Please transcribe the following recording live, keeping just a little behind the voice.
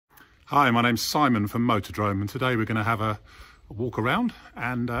Hi, my name's Simon from Motordrome, and today we're going to have a walk around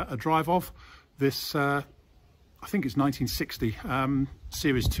and a drive of this, I think it's 1960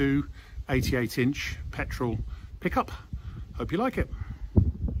 Series 2 88-inch petrol pickup. Hope you like it.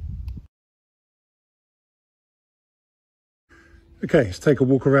 Okay, let's take a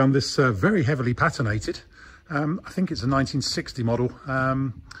walk around this very heavily patinated. I think it's a 1960 model,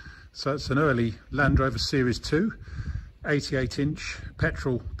 so it's an early Land Rover Series 2 88-inch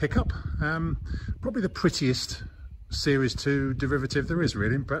petrol pickup. Probably the prettiest Series 2 derivative there is,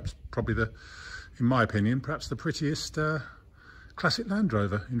 really, and perhaps in my opinion, perhaps the prettiest classic Land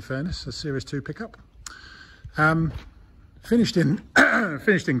Rover, in fairness, a Series 2 pickup. Finished in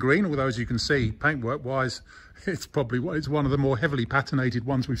green, although as you can see, paintwork wise, it's one of the more heavily patinated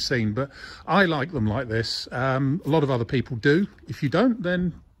ones we've seen, but I like them like this. A lot of other people do. If you don't,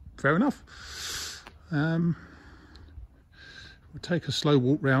 then fair enough. We'll take a slow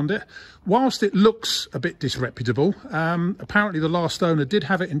walk round it. Whilst it looks a bit disreputable, apparently the last owner did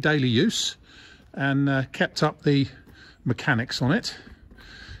have it in daily use and kept up the mechanics on it.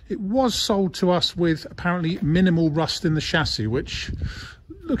 It was sold to us with apparently minimal rust in the chassis, which,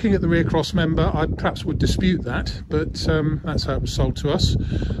 looking at the rear cross member, I perhaps would dispute that, but that's how it was sold to us.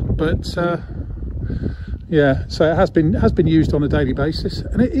 But yeah, so it has been used on a daily basis,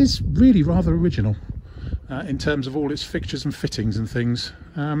 and it is really rather original. In terms of all its fixtures and fittings and things,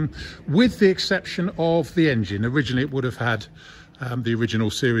 with the exception of the engine. Originally it would have had the original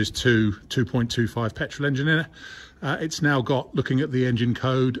Series 2 2.25 petrol engine in it. It's now got, looking at the engine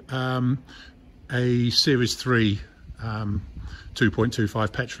code, a Series 3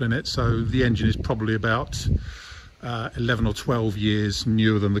 2.25 petrol in it, so the engine is probably about 11 or 12 years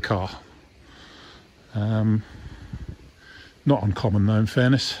newer than the car. Not uncommon though, in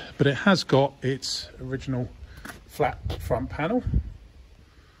fairness, but it has got its original flat front panel.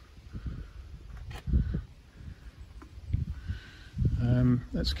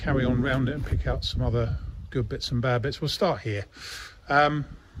 Let's carry on round it and pick out some other good bits and bad bits. We'll start here.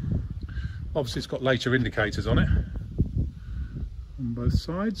 Obviously it's got later indicators on it on both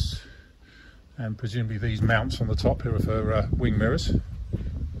sides, and presumably these mounts on the top here are for wing mirrors.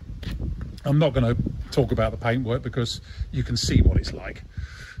 I'm not going to talk about the paintwork because you can see what it's like.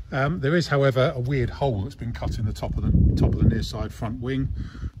 There is, however, a weird hole that's been cut in the top of the near side front wing,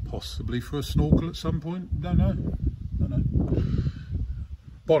 possibly for a snorkel at some point. Don't know.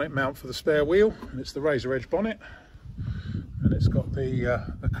 Bonnet mount for the spare wheel, and it's the razor edge bonnet, and it's got the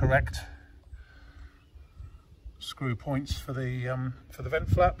correct screw points for the vent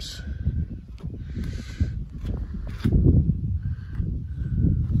flaps.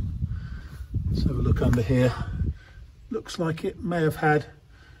 Let's have a look under here. Looks like it may have had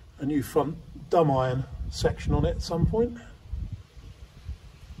a new front dumb iron section on it at some point.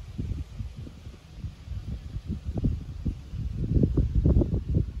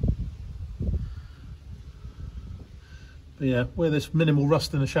 But yeah, where this minimal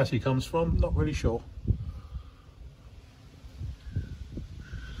rust in the chassis comes from, not really sure.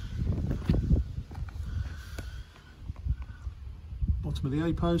 Bottom of the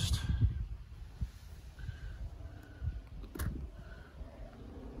A-post.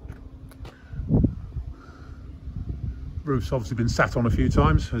 Roof's obviously been sat on a few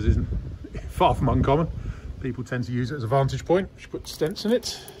times, as isn't far from uncommon. People tend to use it as a vantage point, which put stents in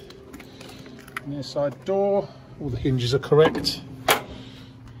it. Near side door, all the hinges are correct.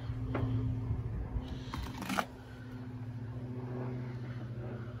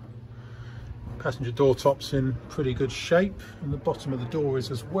 Passenger door top's in pretty good shape, and the bottom of the door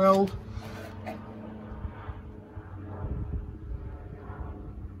is as well.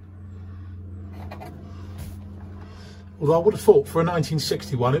 Although I would have thought for a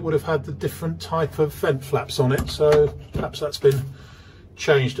 1961 it would have had the different type of vent flaps on it, so perhaps that's been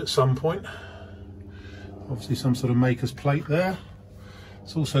changed at some point. Obviously some sort of maker's plate there.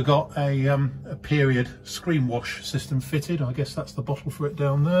 It's also got a period screen wash system fitted. I guess that's the bottle for it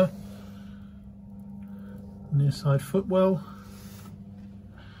down there. Near side footwell,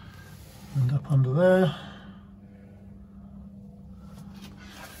 and up under there.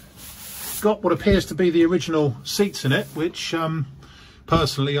 Got what appears to be the original seats in it, which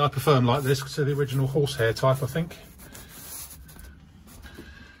personally I prefer them like this to the original horsehair type, I think.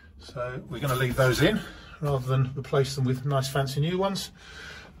 So we're going to leave those in rather than replace them with nice fancy new ones.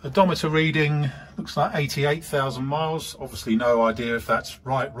 Odometer reading looks like 88,000 miles. Obviously no idea if that's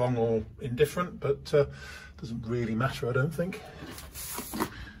right, wrong or indifferent, but doesn't really matter, I don't think.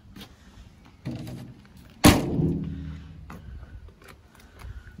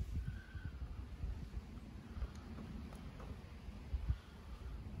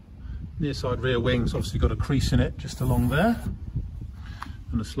 Near side rear wing's obviously got a crease in it just along there,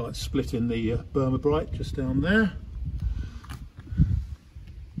 and a slight split in the Burma bright just down there.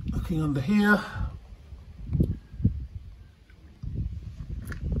 Looking under here,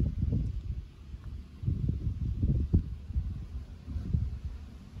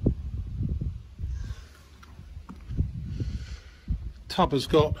 tub has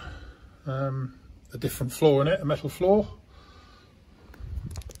got a different floor in it, a metal floor.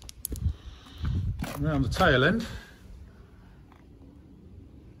 Around the tail end,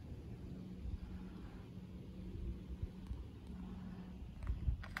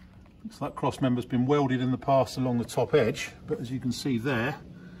 looks like cross member's been welded in the past along the top edge, but as you can see there,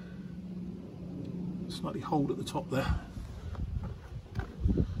 slightly hold at the top there.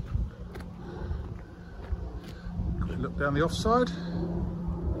 Quick look down the offside.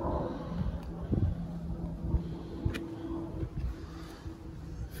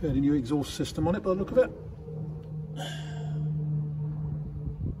 Fairly new exhaust system on it by the look of it.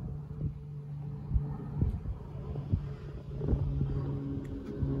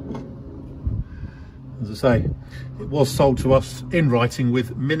 As I say, it was sold to us in writing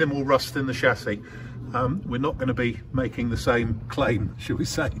with minimal rust in the chassis. We're not going to be making the same claim, shall we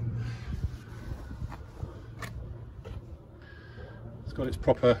say. It's got its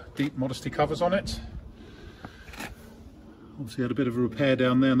proper deep modesty covers on it. Obviously had a bit of a repair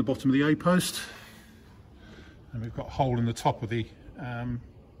down there on the bottom of the A-post, and we've got a hole in the top of the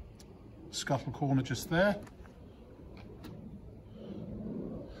scuttle corner just there.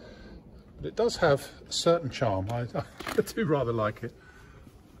 But it does have a certain charm. I do rather like it.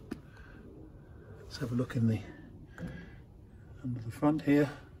 Let's have a look in the under the front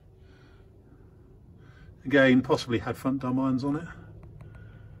here. Again, possibly had front dome irons on it.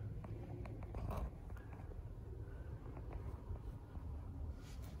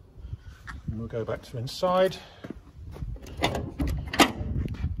 And we'll go back to inside.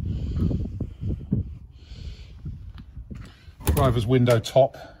 Driver's window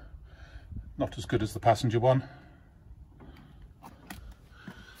top, not as good as the passenger one.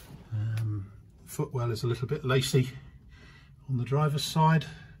 Footwell is a little bit lacy on the driver's side.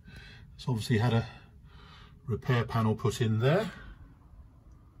 It's obviously had a repair panel put in there.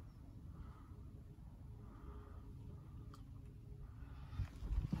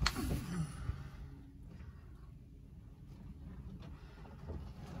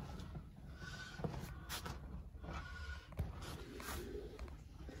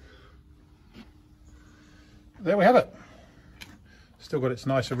 There we have it. Still got its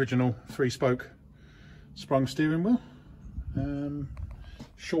nice original 3-spoke sprung steering wheel,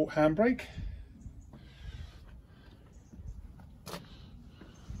 short handbrake,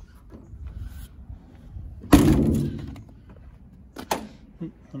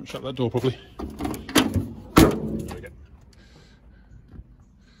 haven't shut that door properly. There we go.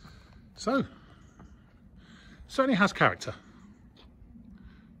 So, certainly has character.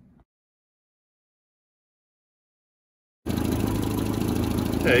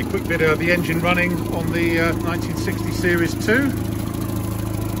 A quick video of the engine running on the 1960 Series 2.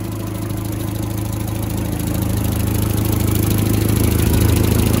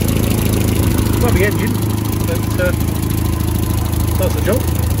 Lovely engine that does the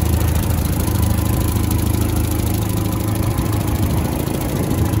job.